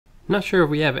I'm not sure if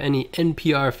we have any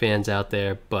NPR fans out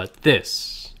there, but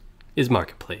this is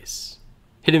Marketplace,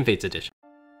 Hidden Fates Edition.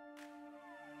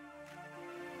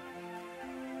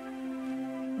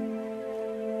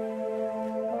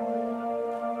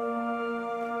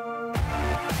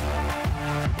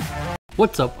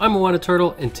 What's up, I'm Water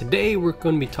Turtle, and today we're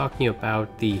going to be talking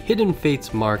about the Hidden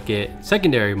Fates market,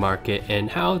 secondary market, and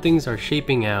how things are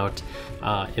shaping out.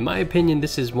 In my opinion,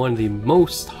 this is one of the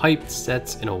most hyped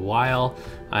sets in a while.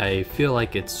 I feel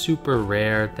like it's super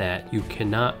rare that you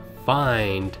cannot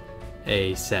find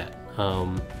a set,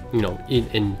 you know,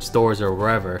 in stores or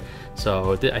wherever.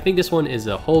 So I think this one is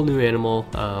a whole new animal.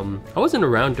 I wasn't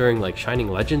around during like Shining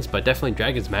Legends, but definitely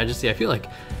Dragon's Majesty. I feel like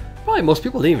probably most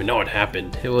people didn't even know it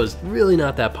happened. It was really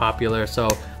not that popular. So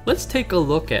let's take a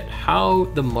look at how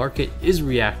the market is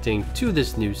reacting to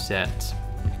this new set.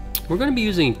 We're going to be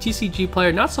using TCG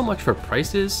Player, not so much for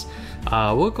prices.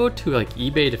 We'll go to like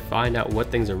eBay to find out what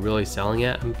things are really selling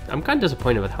at. I'm kind of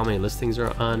disappointed with how many listings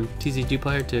are on TCG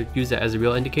Player to use that as a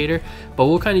real indicator, but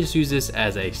we'll kind of just use this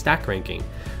as a stack ranking.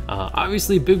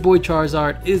 Obviously, Big Boy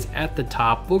Charizard is at the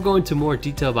top. We'll go into more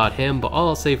detail about him, but all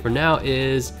I'll say for now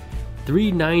is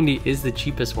 $390 is the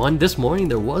cheapest one. This morning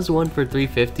there was one for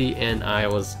 $350 and I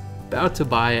was about to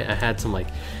buy it. I had some like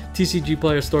TCG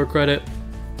Player store credit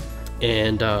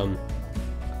and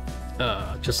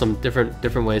just some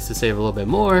different ways to save a little bit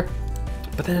more.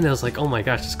 But then I was like, oh my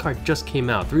gosh, this card just came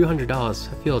out, $300.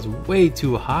 I feel it's way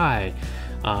too high.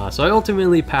 So I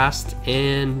ultimately passed,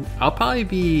 and I'll probably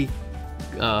be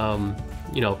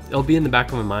you know, it'll be in the back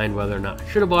of my mind whether or not I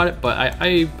should have bought it, but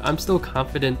I'm still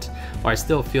confident, or I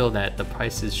still feel that the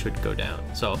prices should go down.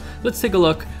 So let's take a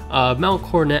look. Mount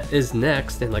Coronet is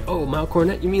next, and like, oh, Mount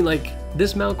Coronet, you mean like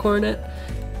this Mount Coronet?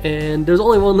 And there's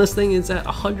only one listing, it's at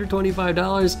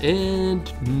 $125,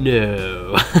 and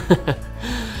no.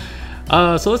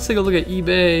 So let's take a look at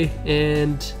eBay,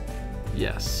 and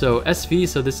yes, so SV,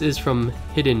 so this is from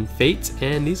Hidden Fates,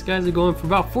 and these guys are going for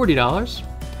about $40.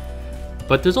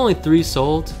 But there's only 3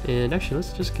 sold, and actually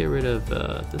let's just get rid of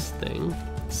this thing.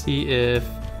 See if,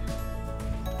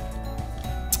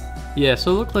 yeah, so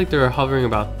it looked like they're hovering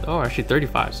about, oh, actually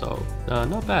 35, so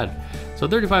not bad. So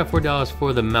 $35, $40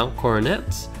 for the Mount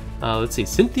Coronets. Let's see,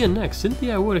 Cynthia next.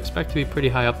 Cynthia I would expect to be pretty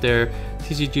high up there.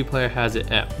 TCG Player has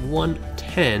it at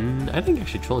 110. I think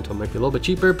actually Trolling Toad might be a little bit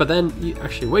cheaper, but then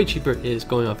actually way cheaper is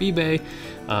going off eBay.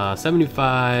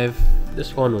 75.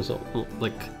 This one was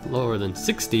like lower than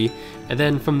 60, and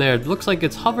then from there it looks like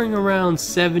it's hovering around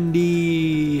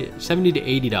 70 to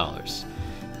 $80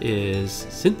 is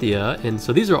Cynthia. And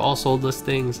so these are all sold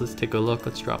listings. Let's take a look.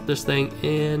 Let's drop this thing,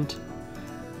 and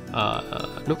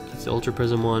nope, it's the Ultra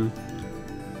Prism one.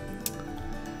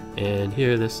 And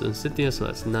here this is Cynthia, so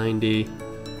that's 90.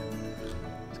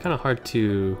 It's kind of hard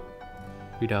to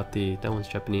read out that one's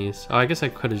Japanese. Oh, I guess I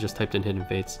could have just typed in Hidden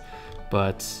Fates,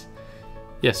 but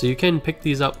yeah, so you can pick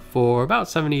these up for about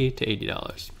 $70 to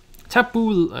 $80.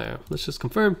 Tapu, let's just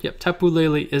confirm. Yep, Tapu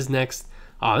Lele is next.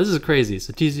 Oh, this is crazy.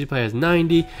 So TCG Play has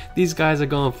 90. These guys are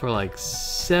going for like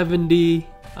 70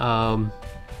 on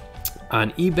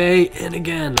eBay. And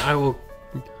again,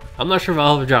 I'm not sure if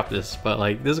I'll ever drop this, but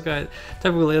like this guy,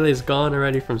 Tapu Lele is gone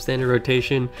already from standard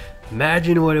rotation.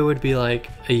 Imagine what it would be like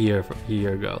a year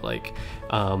ago. Like,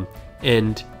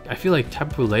 and I feel like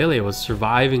Tapu Lele was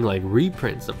surviving like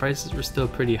reprints. The prices were still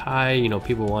pretty high. You know,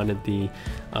 people wanted the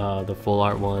full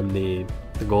art one, the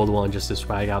gold one, just to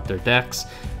swag out their decks.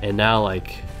 And now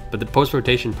like, but the post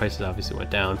rotation prices obviously went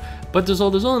down. But there's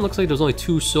only looks like there's only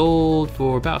 2 sold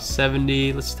for about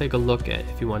 70. Let's take a look at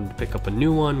if you wanted to pick up a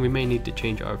new one. We may need to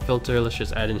change our filter. Let's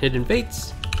just add in Hidden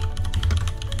Fates.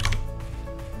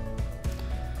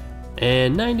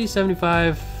 And 90,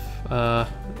 75.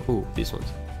 Ooh, these ones.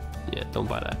 Yeah, don't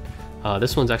buy that.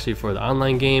 This one's actually for the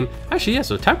online game. Actually, yeah,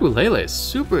 so Tapu Lele is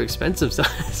super expensive, so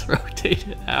it's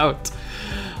rotated out.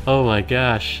 Oh my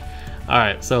gosh.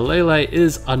 Alright, so Lele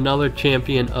is another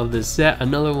champion of this set.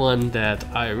 Another one that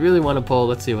I really want to pull.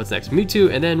 Let's see what's next.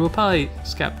 Mewtwo, and then we'll probably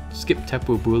skip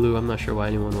Tapu Bulu. I'm not sure why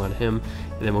anyone wanted him.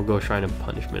 And then we'll go Shrine of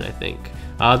Punishment, I think.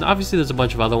 Obviously, there's a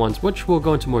bunch of other ones, which we'll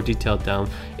go into more detail down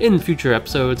in future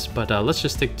episodes. But let's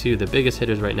just stick to the biggest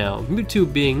hitters right now.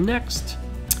 Mewtwo being next.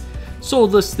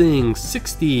 Sold listings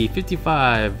 60,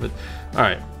 55. All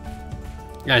right,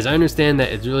 guys, I understand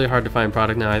that it's really hard to find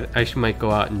product now. I actually might go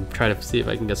out and try to see if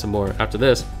I can get some more after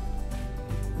this,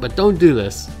 but don't do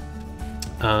this.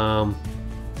 You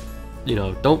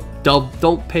know,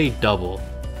 don't pay double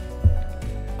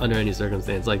under any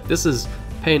circumstance. Like, this is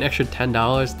pay an extra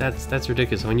 $10. That's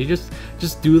ridiculous. When you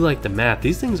just do like the math,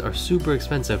 these things are super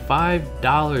expensive.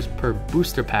 $5 per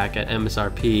booster pack at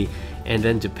MSRP, and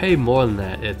then to pay more than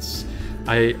that, it's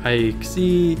I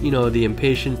see, you know, the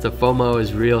impatience, the FOMO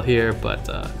is real here, but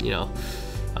you know,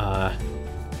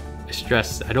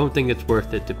 stress. I don't think it's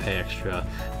worth it to pay extra.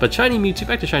 But Shiny Mewtwo,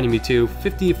 back to Shiny Mewtwo,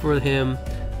 50 for him,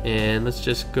 and let's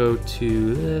just go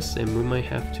to this, and we might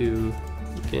have to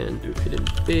again do Hidden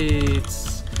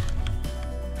Fates.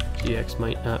 GX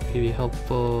might not be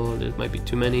helpful. There might be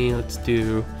too many. Let's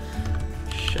do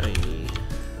Shiny.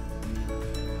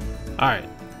 All right.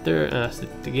 There, that's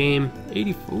the game.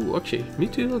 80. Ooh, actually,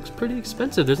 Mewtwo looks pretty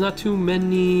expensive. There's not too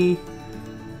many.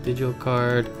 Digital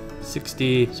card,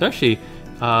 60. So actually,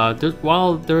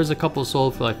 while there's a couple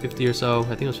sold for like 50 or so,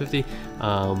 I think it was 50.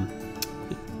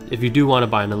 If you do want to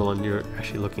buy another one, you're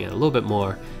actually looking at a little bit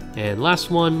more. And last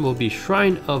one will be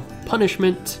Shrine of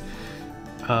Punishment.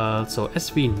 So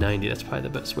SV90. That's probably the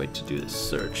best way to do this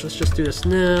search. Let's just do this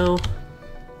now.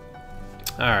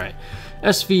 All right.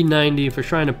 SV90 for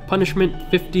Shrine of Punishment,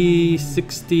 50,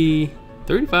 60,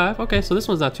 35. Okay, so this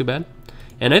one's not too bad.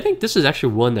 And I think this is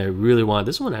actually one that I really want.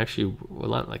 This one actually will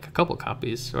want like a couple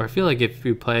copies. Or I feel like if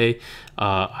you play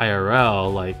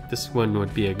IRL, like this one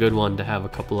would be a good one to have a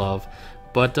couple of.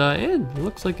 But and it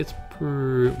looks like it's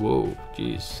whoa,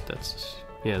 geez, that's,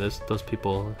 yeah, those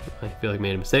people I feel like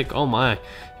made a mistake. Oh my, if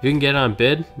you can get on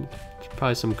bid, there's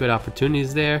probably some good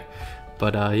opportunities there.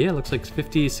 But yeah, it looks like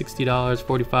 50, $60,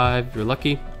 45 if you're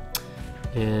lucky.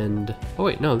 And oh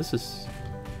wait, no, this is,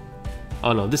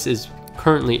 oh no, this is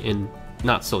currently in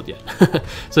not sold yet.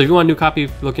 So if you want a new copy,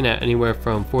 looking at anywhere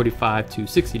from $45 to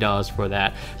 $60 for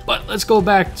that. But let's go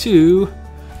back to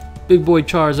Big Boy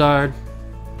Charizard,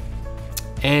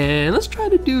 and let's try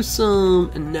to do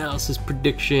some analysis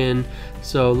prediction.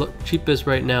 So look, cheapest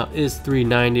right now is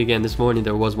 $390. Again, this morning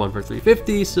there was one for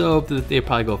 $350, so they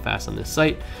probably go fast on this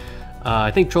site.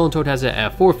 I think Troll and Toad has it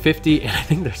at $450, and I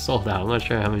think they're sold out. I'm not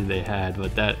sure how many they had,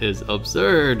 but that is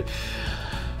absurd.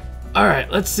 All right,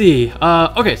 let's see.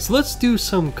 Okay, so let's do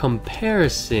some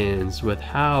comparisons with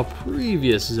how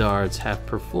previous Zards have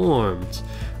performed.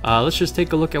 Let's just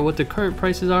take a look at what the current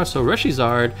prices are. So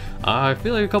Reshizard, I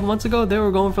feel like a couple months ago they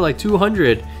were going for like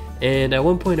 200, and at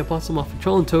one point I bought some off of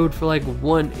Troll and Toad for like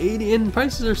 180, and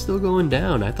prices are still going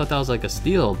down. I thought that was like a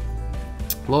steal.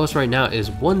 Lowest right now is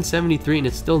 173, and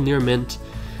it's still near mint.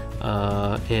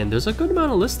 And there's a good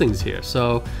amount of listings here.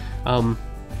 So,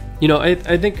 you know, I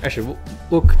think actually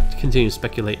we'll continue to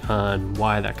speculate on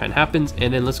why that kind of happens.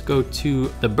 And then let's go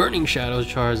to the Burning Shadows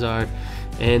Charizard.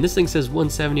 And this thing says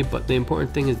 170, but the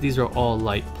important thing is these are all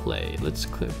light play. Let's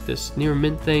click this near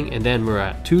mint thing, and then we're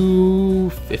at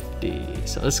 250.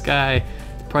 So this guy,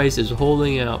 the price is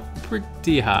holding out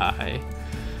pretty high.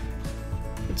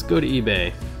 Let's go to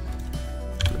eBay.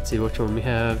 Let's see which one we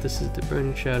have. This is the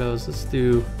Burning Shadows. Let's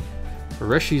do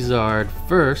Reshizard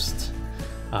first.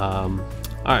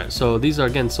 Alright, so these are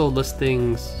again sold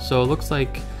listings. So it looks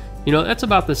like, you know, that's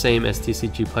about the same as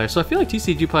TCG Player. So I feel like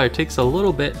TCG Player takes a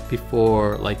little bit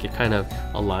before like it kind of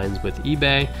aligns with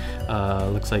eBay.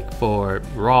 Looks like for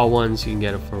raw ones you can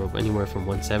get it for anywhere from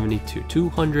 170 to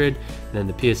 200. And then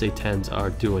the PSA 10s are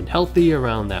doing healthy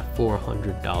around that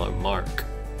 $400 mark.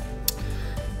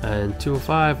 And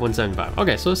 205, 175.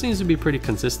 Okay, so it seems to be pretty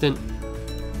consistent.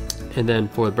 And then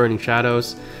for the Burning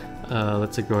Shadows,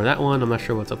 let's ignore that one. I'm not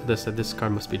sure what's up with this. This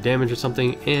card must be damaged or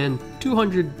something. And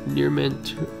 200 near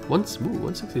mint.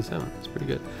 167. That's pretty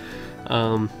good.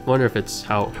 Wonder if it's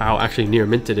how actually near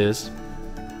mint it is.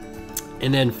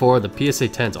 And then for the PSA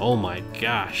 10s, oh my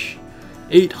gosh,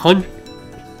 800,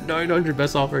 900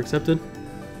 best offer accepted.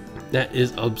 That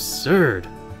is absurd.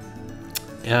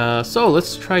 So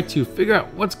let's try to figure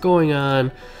out what's going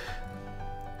on.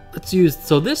 Let's use,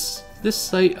 so this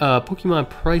site,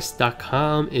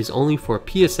 PokemonPrice.com, is only for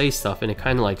PSA stuff, and it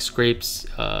kind of like scrapes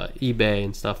eBay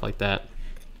and stuff like that,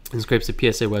 and scrapes the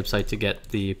PSA website to get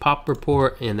the pop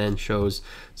report, and then shows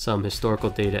some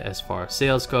historical data as far as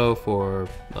sales go. For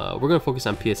we're going to focus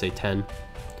on PSA 10,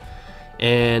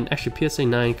 and actually PSA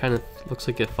 9 kind of looks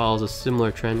like it follows a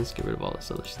similar trend. Let's get rid of all this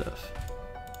other stuff.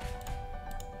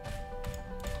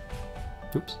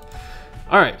 Oops.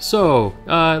 Alright, so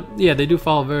yeah, they do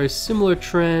follow a very similar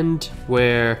trend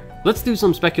where, let's do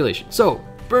some speculation. So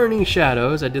Burning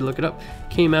Shadows, I did look it up,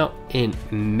 came out in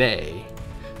May.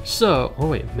 So, oh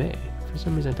wait, May. For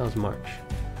some reason I thought it was March.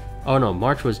 Oh no,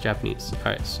 March was Japanese.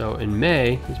 Alright, so in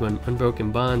May is when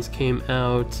Unbroken Bonds came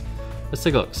out. Let's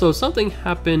take a look. So something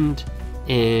happened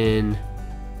in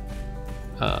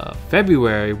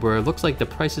February where it looks like the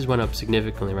prices went up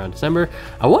significantly around December.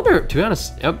 I wonder, to be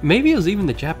honest, maybe it was even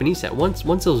the Japanese set. Once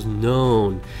it was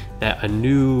known that a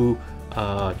new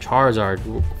Charizard,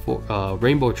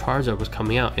 Rainbow Charizard was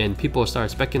coming out, and people started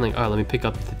speculating, oh, let me pick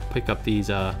up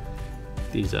these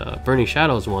Burning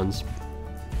Shadows ones.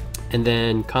 and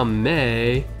then come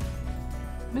May,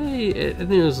 I think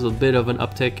there's a bit of an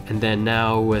uptick, and then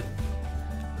now with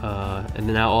and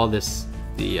then now all this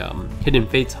Hidden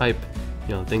Fates hype,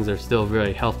 you know, things are still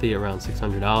very healthy around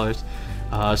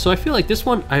 $600. So I feel like this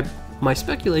one, my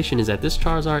speculation is that this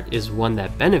Charizard is one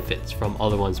that benefits from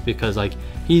other ones, because like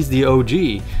he's the OG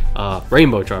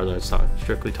Rainbow Charizard,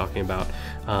 strictly talking about.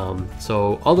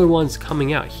 So other ones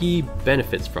coming out, he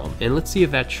benefits from. And let's see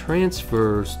if that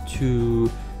transfers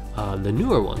to the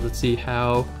newer ones. Let's see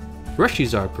how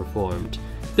Charizard performed.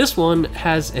 This one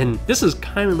has, and this is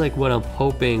kind of like what I'm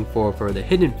hoping for the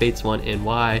Hidden Fates one, and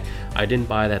why I didn't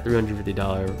buy that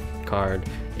 $350 card,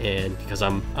 and because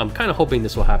I'm kind of hoping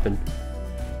this will happen.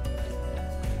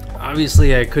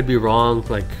 Obviously I could be wrong,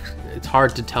 like it's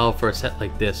hard to tell for a set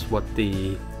like this what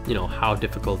the, you know, how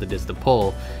difficult it is to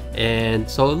pull. And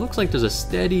so it looks like there's a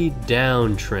steady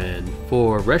downtrend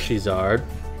for Charizard.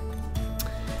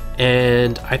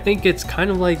 And I think it's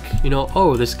kind of like, you know,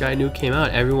 oh, this guy new came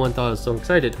out, everyone thought I was so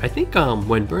excited. I think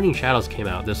when Burning Shadows came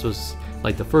out, this was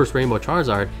like the first Rainbow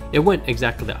Charizard, it went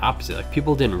exactly the opposite. Like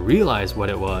people didn't realize what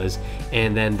it was,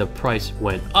 and then the price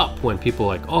went up when people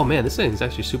were like, oh man, this thing is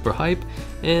actually super hype.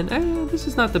 And this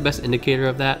is not the best indicator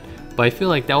of that, but I feel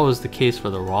like that was the case for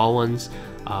the raw ones.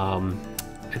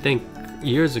 I think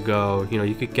years ago, you know,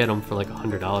 you could get them for like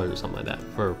 $100 or something like that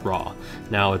for raw.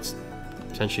 Now it's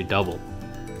essentially double.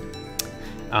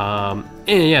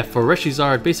 And yeah, for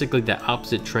Charizard, basically the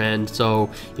opposite trend. So,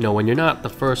 you know, when you're not the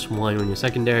first one, when you're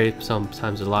secondary,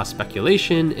 sometimes there's a lot of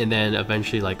speculation, and then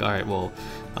eventually like, all right, well,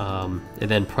 and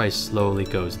then price slowly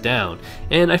goes down.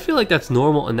 And I feel like that's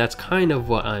normal, and that's kind of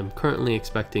what I'm currently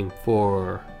expecting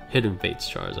for Hidden Fates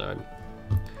Charizard.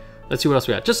 Let's see what else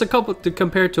we got. Just a couple to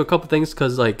compare to a couple things,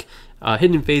 because like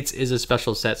Hidden Fates is a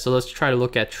special set. So let's try to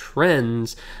look at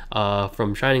trends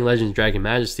from Shining Legends Dragon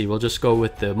Majesty. We'll just go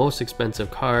with the most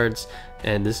expensive cards,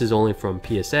 and this is only from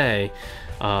PSA.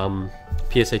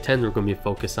 PSA 10 we're going to be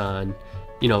focused on.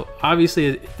 You know,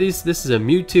 obviously this is a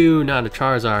Mewtwo, not a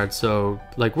Charizard, so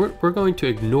like we're going to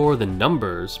ignore the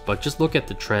numbers, but just look at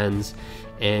the trends.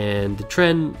 And the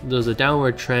trend, there's a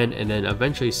downward trend, and then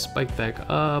eventually spiked back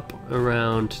up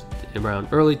around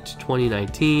early to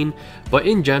 2019. But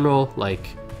in general, like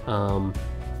all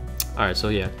right, so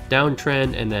yeah,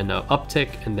 downtrend and then an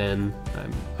uptick, and then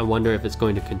I wonder if it's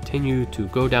going to continue to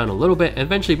go down a little bit, and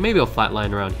eventually maybe it'll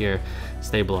flatline around here,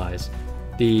 stabilize.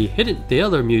 The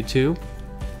other Mewtwo,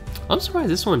 I'm surprised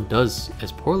this one does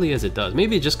as poorly as it does.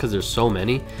 Maybe just because there's so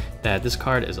many that this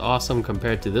card is awesome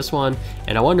compared to this one.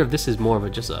 And I wonder if this is more of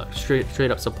just a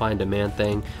straight up supply and demand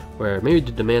thing, where maybe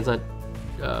the demand's not,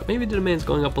 maybe the demand's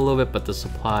going up a little bit, but the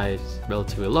supply is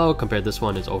relatively low compared to this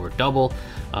one is over double.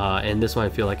 And this one I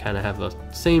feel like kind of have the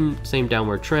same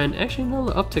downward trend. Actually, no,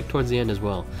 the uptick towards the end as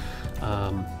well.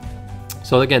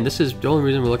 So again, this is the only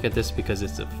reason we look at this, because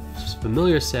it's a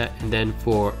familiar set. And then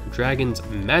for Dragon's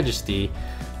Majesty,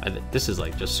 this is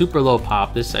like just super low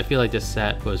pop. I feel like this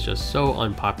set was just so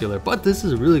unpopular, but this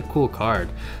is a really cool card.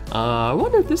 I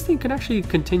wonder if this thing can actually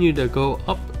continue to go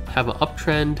up, have an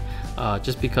uptrend,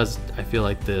 just because I feel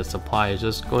like the supply is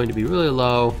just going to be really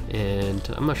low, and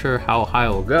I'm not sure how high it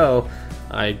will go.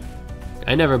 I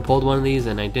never pulled one of these,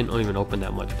 and I didn't even open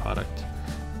that much product.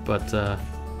 But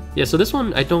yeah, so this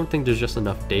one I don't think there's just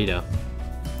enough data.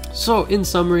 So in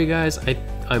summary, guys,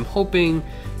 I'm hoping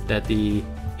that the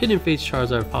Hidden Fates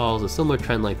Charizard follows a similar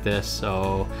trend like this,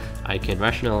 so I can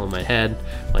rationale in my head,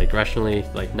 like rationally,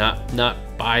 like not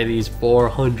buy these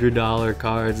 $400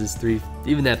 cards.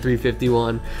 Even that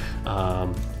 $351,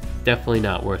 definitely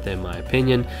not worth it in my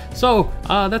opinion. So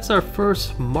that's our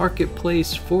first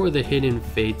marketplace for the Hidden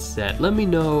Fates set. Let me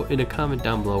know in a comment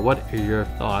down below, what are your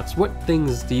thoughts? What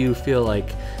things do you feel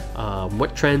like,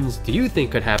 what trends do you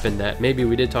think could happen that maybe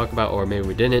we did talk about or maybe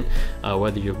we didn't?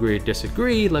 Whether you agree or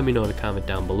disagree, let me know in a comment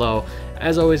down below.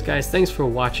 As always, guys, thanks for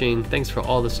watching. Thanks for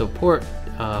all the support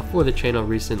for the channel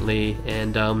recently,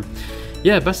 and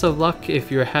yeah, best of luck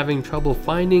if you're having trouble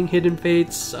finding Hidden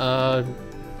Fates.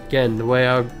 Again, the way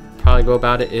I would probably go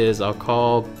about it is I'll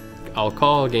call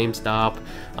GameStop,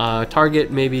 Target,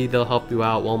 maybe they'll help you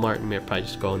out. Walmart, you may probably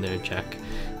just go in there and check.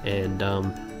 And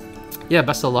yeah,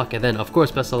 best of luck. And then of course,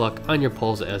 best of luck on your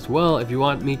polls as well. If you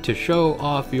want me to show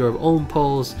off your own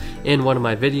polls in one of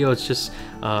my videos, just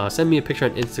send me a picture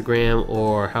on Instagram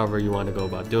or however you want to go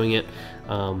about doing it.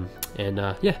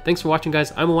 Yeah, thanks for watching,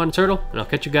 guys. I'm Iwana Turtle, and I'll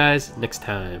catch you guys next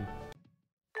time.